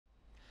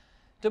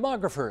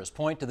Demographers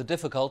point to the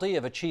difficulty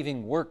of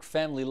achieving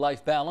work-family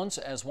life balance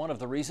as one of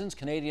the reasons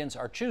Canadians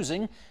are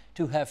choosing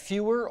to have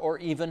fewer or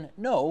even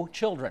no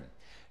children.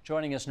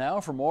 Joining us now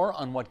for more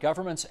on what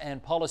governments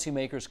and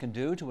policymakers can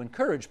do to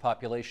encourage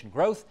population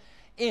growth,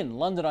 in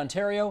London,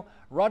 Ontario,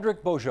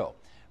 Roderick Beaujeau,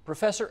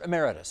 Professor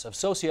Emeritus of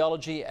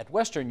Sociology at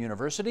Western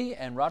University.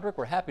 And Roderick,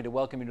 we're happy to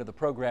welcome you to the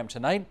program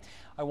tonight.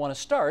 I want to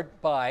start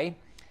by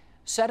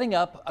setting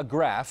up a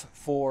graph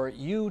for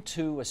you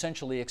to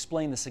essentially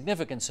explain the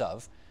significance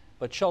of.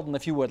 But Sheldon,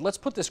 if you would, let's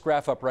put this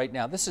graph up right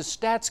now. This is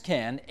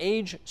StatsCan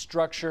Age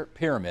Structure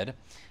Pyramid,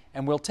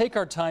 and we'll take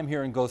our time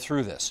here and go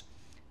through this.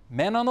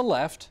 Men on the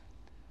left,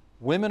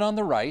 women on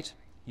the right.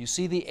 You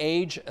see the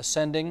age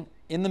ascending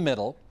in the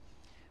middle.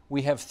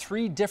 We have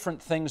three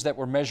different things that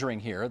we're measuring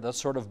here. The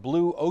sort of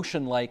blue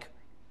ocean-like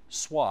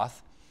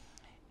swath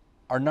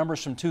are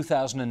numbers from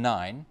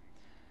 2009.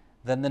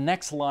 Then the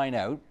next line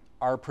out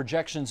are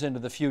projections into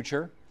the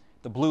future,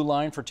 the blue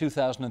line for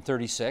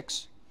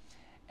 2036.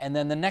 And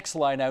then the next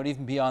line out,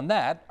 even beyond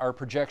that, are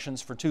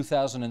projections for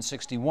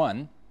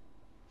 2061.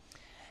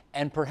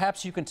 And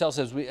perhaps you can tell us,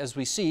 as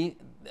we see,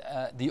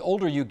 the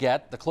older you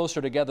get, the closer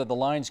together the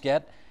lines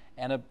get,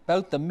 and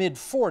about the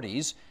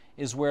mid-40s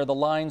is where the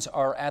lines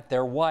are at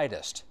their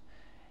widest.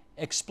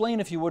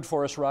 Explain, if you would,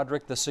 for us,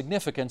 Roderick, the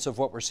significance of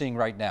what we're seeing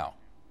right now.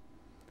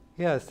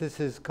 Yes, this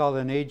is called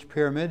an age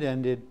pyramid,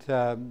 and it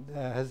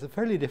has a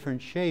fairly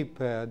different shape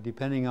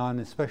depending on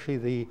especially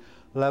the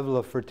level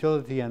of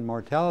fertility and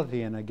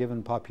mortality in a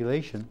given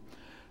population.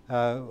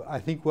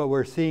 I think what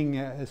we're seeing,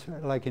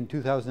 like in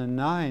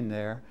 2009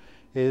 there,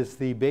 is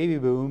the baby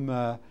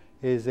boom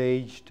is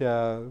aged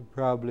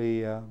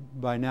probably,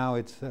 by now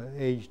it's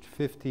aged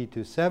 50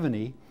 to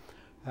 70.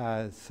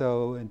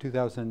 So in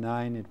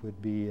 2009 it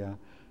would be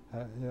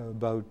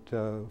about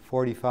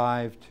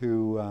 45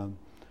 to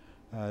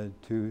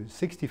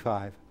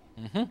 65.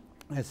 Mm-hmm.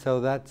 And so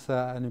that's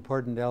an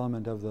important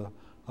element of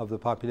the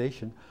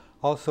population.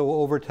 Also,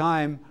 over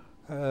time,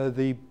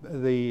 the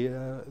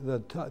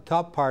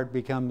top part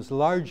becomes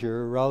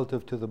larger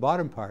relative to the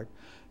bottom part,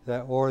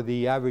 or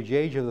the average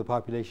age of the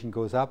population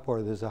goes up,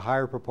 or there's a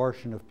higher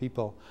proportion of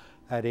people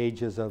at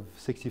ages of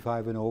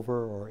 65 and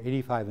over or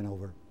 85 and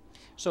over.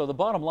 So the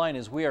bottom line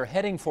is we are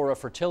heading for a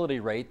fertility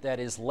rate that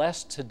is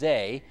less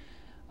today,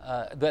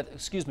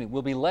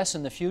 will be less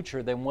in the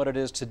future than what it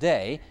is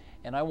today.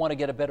 And I want to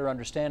get a better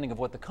understanding of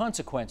what the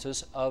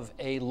consequences of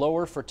a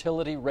lower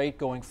fertility rate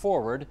going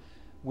forward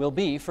will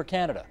be for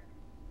Canada.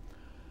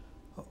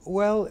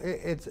 Well,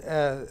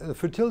 the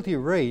fertility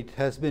rate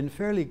has been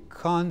fairly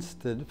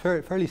constant,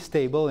 fairly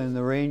stable in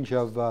the range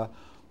of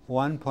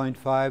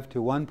 1.5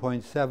 to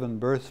 1.7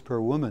 births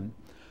per woman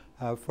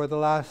for the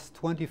last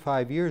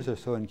 25 years or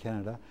so in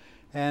Canada.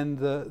 And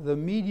the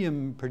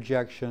medium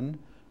projection,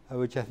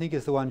 which I think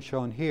is the one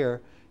shown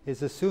here,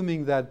 is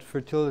assuming that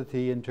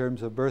fertility in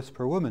terms of births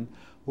per woman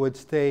would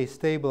stay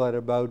stable at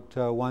about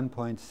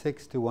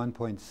 1.6 to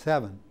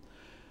 1.7.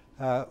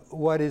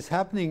 What is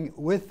happening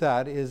with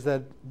that is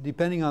that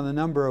depending on the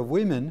number of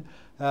women,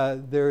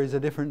 there is a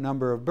different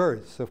number of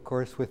births, of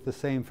course, with the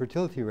same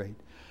fertility rate.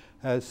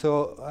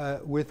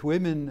 So with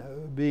women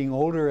being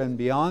older and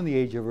beyond the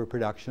age of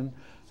reproduction,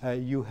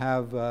 you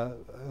have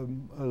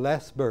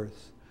less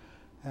births.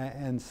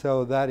 And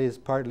so that is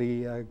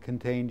partly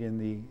contained in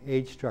the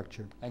age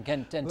structure. And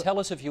tell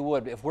us, if you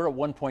would, if we're at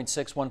 1.6,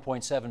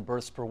 1.7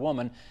 births per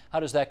woman,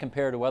 how does that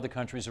compare to other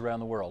countries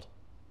around the world?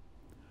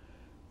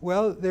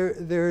 Well,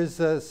 there's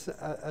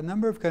a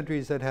number of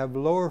countries that have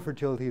lower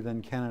fertility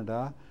than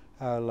Canada,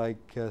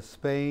 like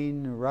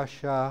Spain,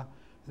 Russia.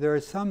 There are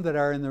some that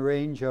are in the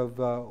range of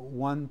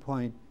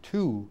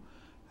 1.2.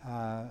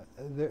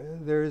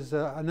 There's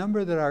a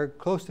number that are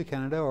close to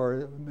Canada,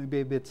 or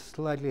maybe a bit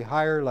slightly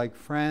higher, like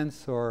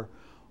France or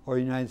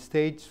United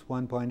States,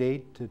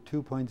 1.8 to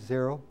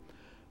 2.0.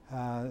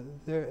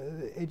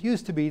 It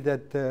used to be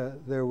that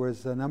there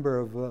was a number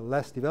of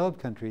less developed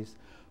countries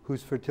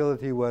whose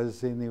fertility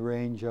was in the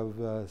range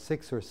of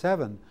 6 or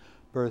 7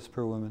 births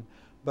per woman.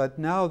 But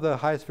now the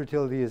highest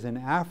fertility is in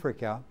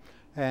Africa,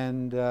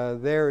 and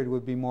there it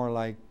would be more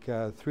like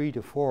 3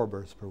 to 4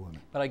 births per woman.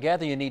 But I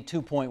gather you need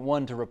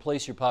 2.1 to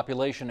replace your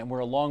population, and we're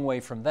a long way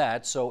from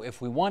that. So if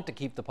we want to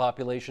keep the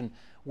population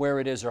where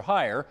it is or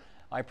higher,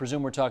 I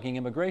presume we're talking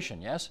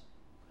immigration, yes?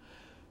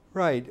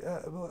 Right.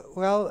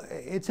 Well,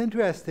 it's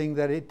interesting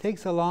that it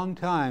takes a long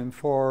time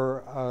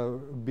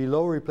for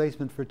below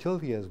replacement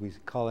fertility, as we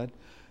call it,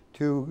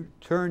 to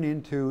turn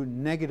into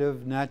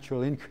negative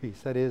natural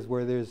increase, that is,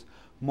 where there's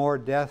more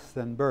deaths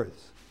than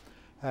births.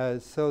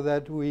 So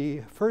that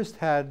we first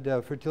had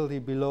fertility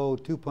below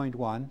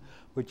 2.1,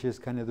 which is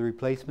kind of the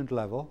replacement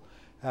level,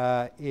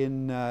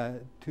 in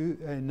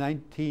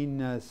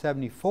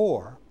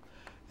 1974.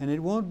 And it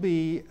won't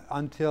be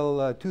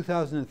until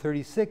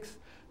 2036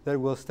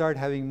 that we'll start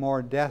having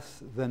more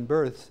deaths than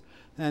births,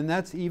 and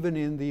that's even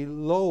in the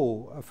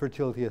low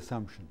fertility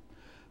assumption.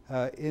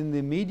 In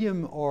the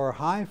medium or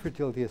high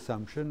fertility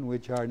assumption,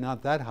 which are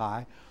not that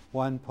high,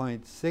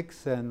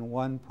 1.6 and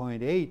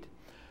 1.8,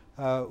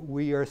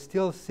 we are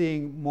still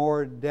seeing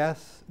more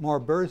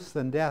births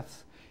than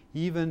deaths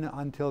even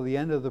until the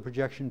end of the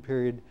projection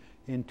period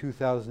in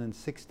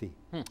 2060.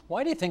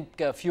 Why do you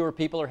think fewer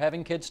people are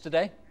having kids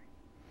today?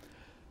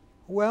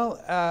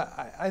 Well,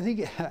 I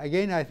think,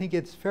 again, I think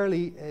it's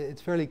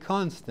fairly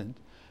constant.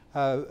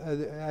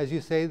 As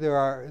you say, there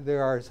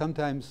are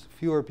sometimes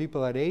fewer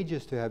people at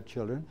ages to have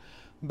children,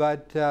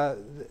 but a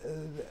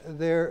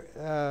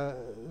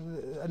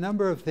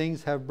number of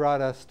things have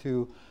brought us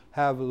to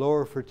have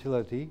lower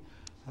fertility.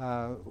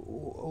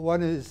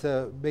 One is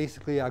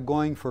basically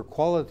going for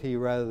quality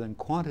rather than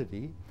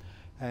quantity,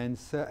 and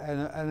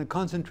a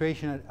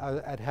concentration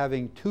at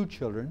having 2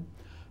 children,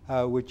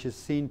 which is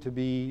seen to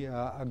be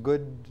a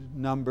good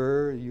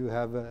number. You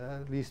have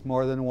at least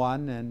more than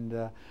one,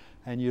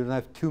 and you don't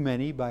have too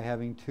many by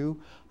having 2.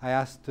 I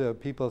asked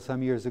people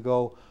some years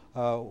ago,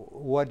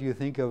 what do you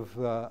think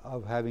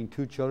of having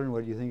 2 children?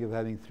 What do you think of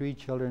having 3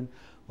 children?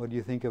 What do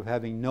you think of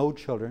having no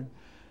children,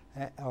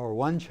 or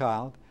 1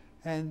 child?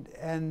 And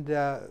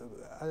a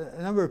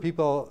number of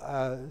people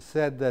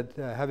said that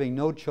having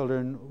no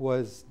children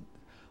was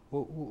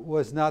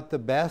not the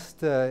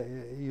best.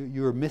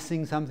 You're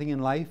missing something in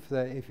life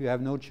if you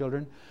have no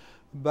children.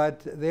 But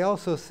they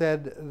also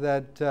said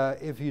that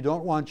if you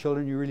don't want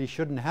children, you really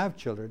shouldn't have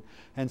children.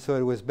 And so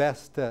it was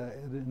best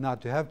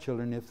not to have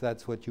children if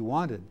that's what you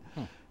wanted.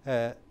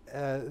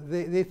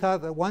 They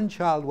thought that 1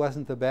 child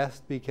wasn't the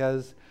best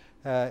because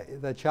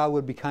the child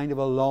would be kind of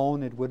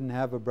alone. It wouldn't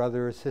have a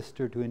brother or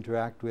sister to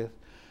interact with.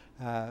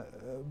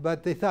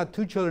 But they thought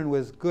 2 children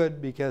was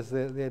good because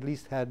they at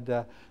least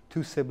had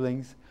 2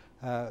 siblings.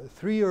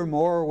 3 or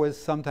more was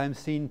sometimes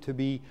seen to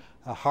be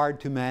hard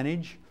to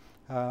manage,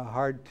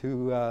 hard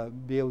to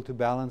be able to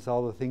balance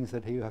all the things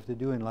that you have to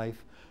do in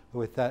life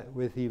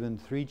with even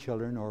 3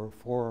 children or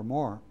 4 or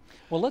more.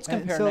 Well, let's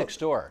compare next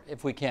door,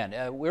 if we can.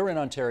 We're in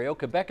Ontario.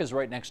 Quebec is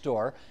right next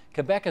door.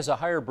 Quebec has a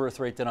higher birth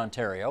rate than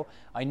Ontario.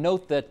 I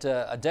note that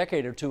a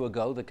decade or 2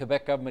 ago, the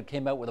Quebec government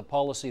came out with a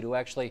policy to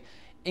actually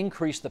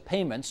increase the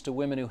payments to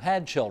women who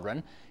had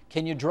children.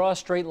 Can you draw a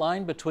straight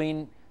line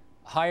between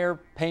higher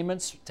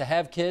payments to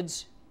have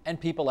kids and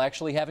people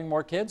actually having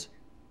more kids?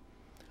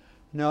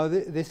 No,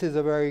 this is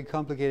a very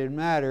complicated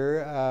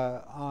matter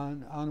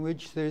on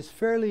which there's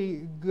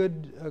fairly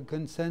good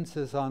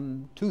consensus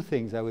on 2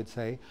 things, I would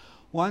say.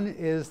 One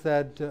is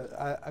that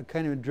a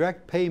kind of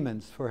direct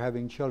payments for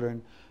having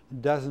children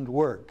doesn't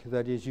work.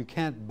 That is, you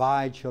can't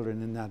buy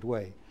children in that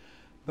way.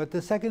 But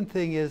the second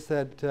thing is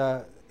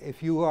that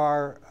if you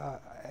are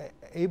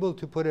able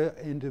to put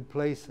into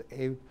place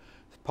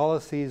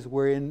policies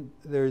wherein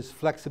there's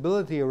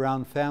flexibility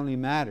around family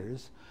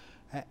matters,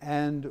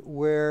 and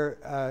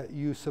where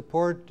you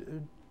support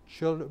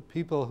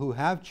people who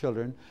have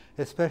children,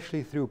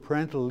 especially through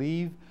parental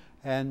leave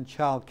and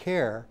child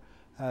care,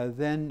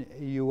 then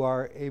you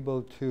are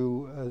able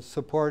to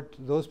support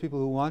those people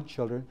who want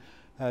children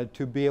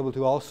to be able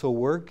to also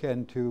work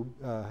and to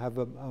have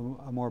a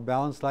more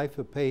balanced life,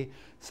 to pay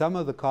some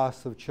of the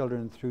costs of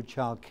children through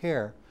child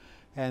care.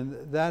 And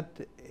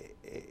that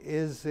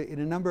is, in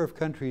a number of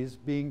countries,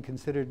 being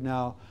considered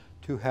now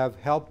to have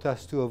helped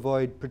us to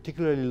avoid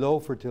particularly low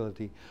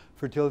fertility,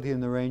 fertility in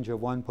the range of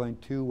 1.2,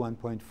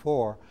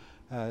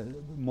 1.4,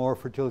 more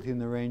fertility in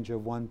the range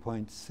of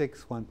 1.6,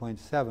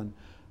 1.7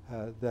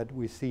 that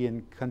we see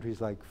in countries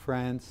like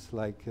France,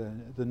 like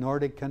the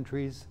Nordic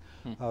countries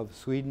of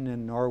Sweden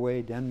and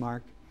Norway,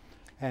 Denmark,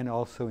 and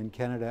also in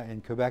Canada.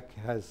 And Quebec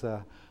has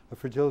a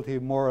fertility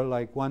more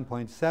like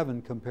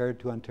 1.7 compared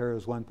to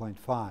Ontario's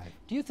 1.5.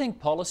 Do you think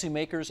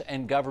policymakers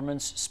and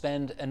governments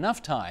spend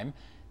enough time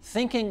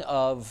thinking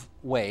of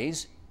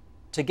ways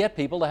to get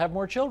people to have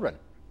more children?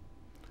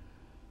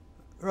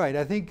 Right.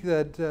 I think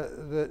that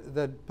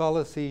that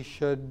policy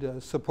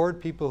should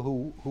support people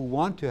who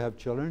want to have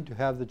children, to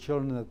have the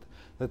children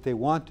that they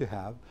want to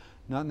have,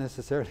 not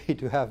necessarily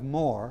to have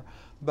more.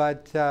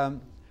 But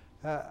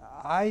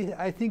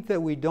I think that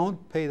we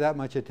don't pay that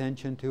much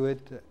attention to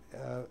it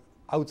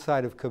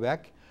outside of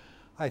Quebec.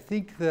 I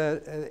think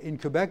that in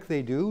Quebec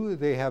they do.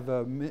 They have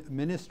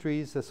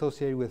ministries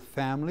associated with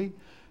family,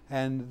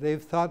 and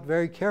they've thought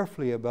very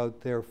carefully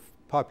about their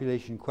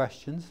population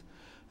questions.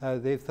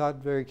 They've thought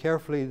very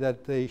carefully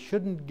that they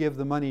shouldn't give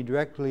the money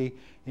directly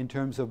in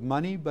terms of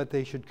money, but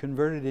they should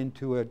convert it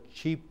into a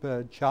cheap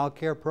child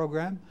care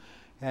program,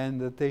 and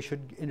that they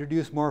should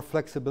introduce more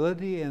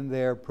flexibility in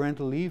their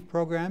parental leave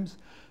programs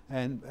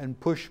and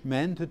push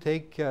men to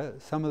take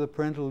some of the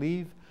parental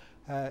leave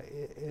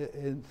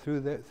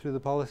through the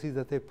policies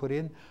that they've put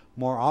in,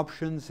 more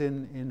options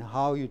in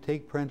how you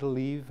take parental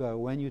leave,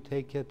 when you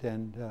take it,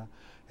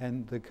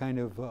 and the kind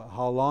of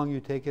how long you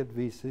take it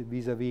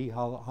vis-a-vis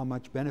how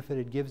much benefit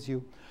it gives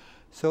you.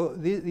 So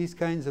these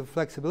kinds of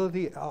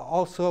flexibility,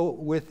 also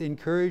with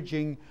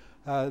encouraging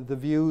the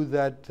view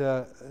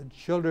that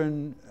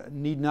children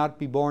need not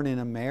be born in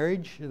a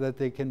marriage, that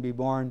they can be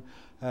born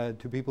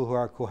to people who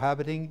are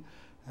cohabiting,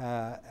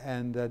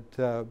 and that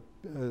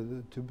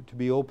to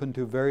be open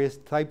to various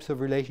types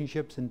of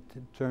relationships,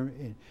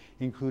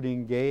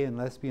 including gay and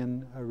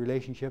lesbian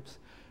relationships,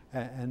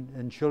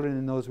 and children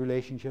in those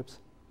relationships.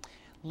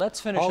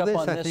 Let's finish up on this.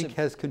 All this, I think,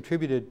 has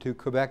contributed to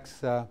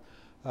Quebec's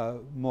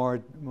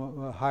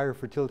higher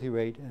fertility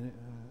rate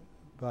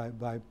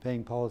by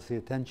paying policy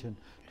attention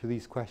to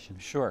these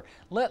questions. Sure.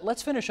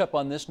 Let's finish up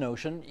on this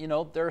notion. You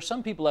know, there are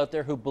some people out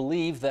there who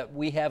believe that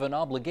we have an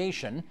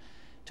obligation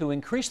to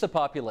increase the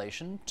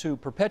population, to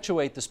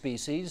perpetuate the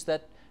species,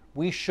 that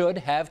we should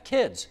have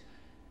kids.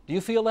 Do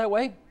you feel that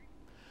way?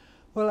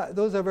 Well,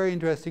 those are very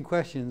interesting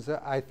questions.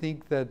 I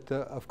think that,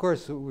 of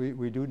course,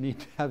 we do need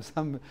to have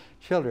some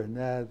children.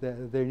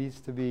 There needs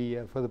to be,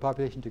 for the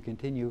population to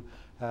continue,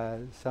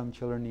 some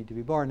children need to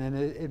be born. And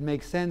it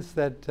makes sense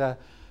that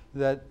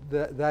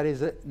that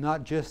is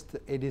not just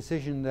a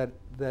decision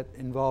that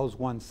involves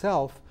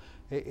oneself,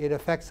 it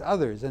affects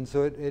others. And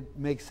so it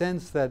makes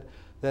sense that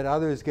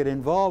others get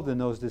involved in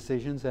those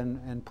decisions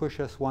and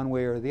push us one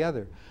way or the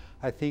other.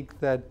 I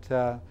think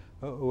that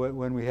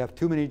when we have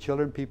too many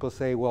children, people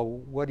say, well,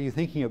 what are you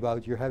thinking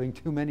about? You're having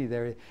too many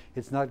there.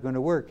 It's not going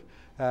to work.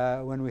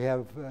 When we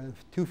have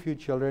too few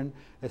children,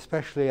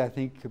 especially I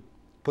think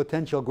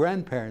potential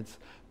grandparents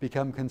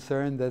become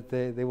concerned that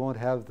they won't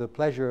have the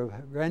pleasure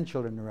of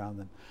grandchildren around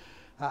them.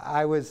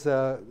 I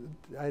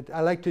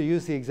like to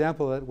use the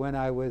example that when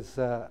I was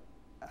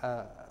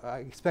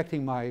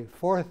expecting my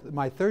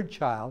third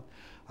child,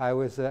 I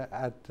was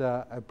at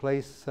a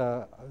place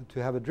to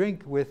have a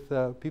drink with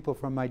people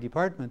from my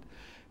department,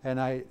 and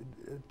I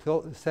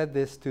said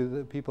this to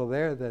the people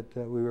there that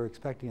we were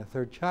expecting a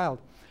third child,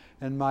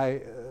 and my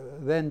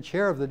then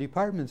chair of the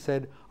department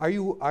said, "Are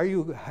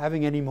you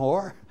having any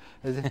more?"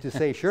 As if to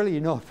say, surely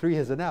you know 3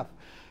 is enough.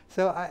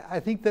 So I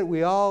think that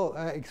we all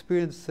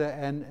experience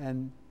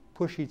and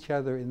push each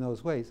other in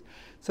those ways.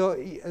 So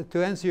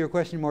to answer your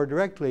question more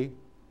directly,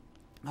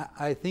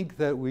 I think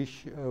that we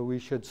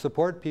should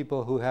support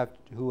people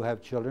who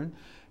have children,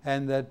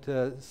 and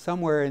that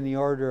somewhere in the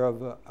order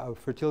of a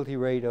fertility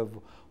rate of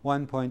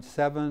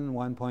 1.7,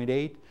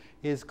 1.8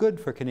 is good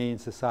for Canadian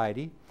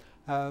society.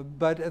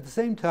 But at the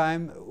same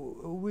time,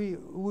 we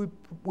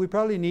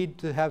probably need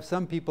to have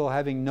some people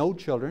having no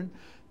children,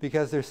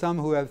 because there's some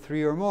who have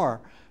 3 or more.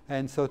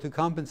 And so to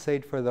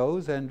compensate for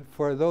those, and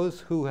for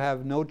those who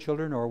have no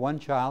children or 1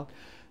 child,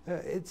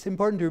 it's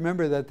important to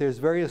remember that there's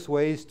various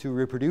ways to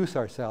reproduce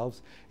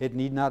ourselves. It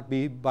need not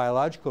be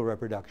biological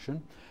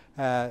reproduction.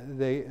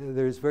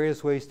 There's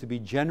various ways to be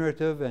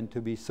generative and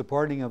to be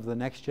supporting of the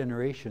next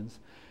generations.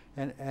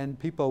 And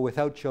people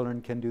without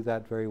children can do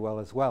that very well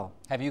as well.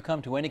 Have you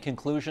come to any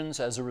conclusions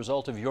as a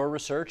result of your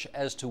research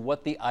as to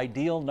what the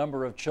ideal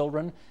number of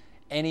children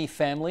any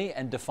family,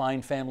 and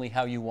define family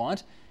how you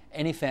want,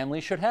 any family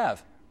should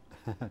have?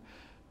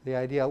 The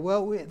ideal.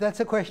 Well, that's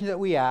a question that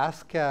we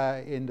ask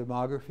in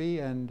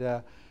demography, and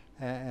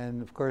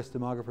of course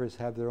demographers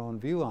have their own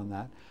view on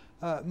that.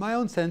 My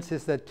own sense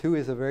is that 2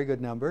 is a very good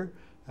number.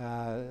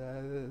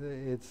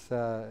 It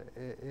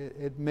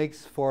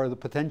makes for the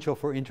potential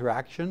for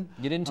interaction.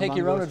 You didn't take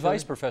your own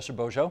advice, Professor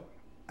Bojo.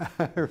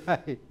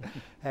 Right.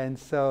 And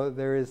so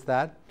there is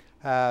that.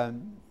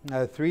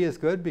 3 is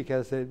good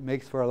because it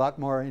makes for a lot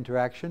more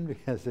interaction,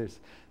 because there's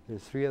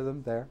 3 of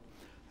them there.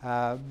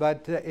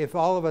 But if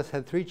all of us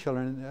had 3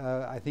 children,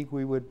 I think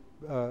we would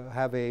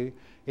have a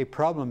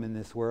problem in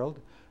this world,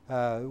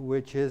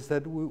 which is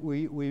that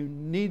we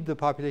need the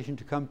population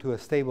to come to a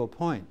stable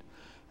point,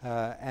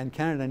 and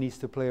Canada needs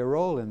to play a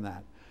role in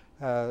that.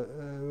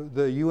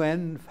 The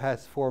UN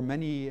has for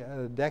many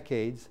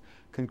decades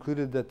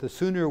concluded that the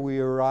sooner we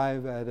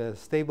arrive at a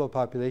stable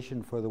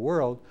population for the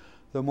world,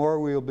 the more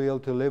we will be able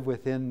to live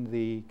within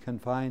the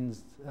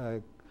confines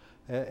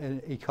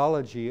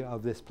ecology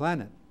of this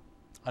planet.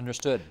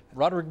 Understood.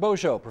 Roderick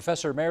Bojo,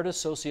 Professor Emeritus,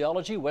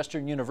 Sociology,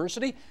 Western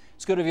University.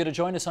 It's good of you to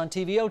join us on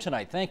TVO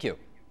tonight. Thank you.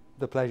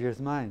 The pleasure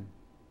is mine.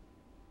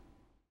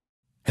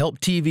 Help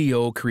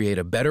TVO create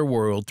a better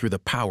world through the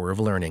power of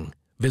learning.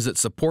 Visit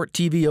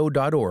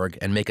supporttvo.org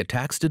and make a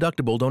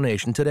tax-deductible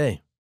donation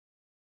today.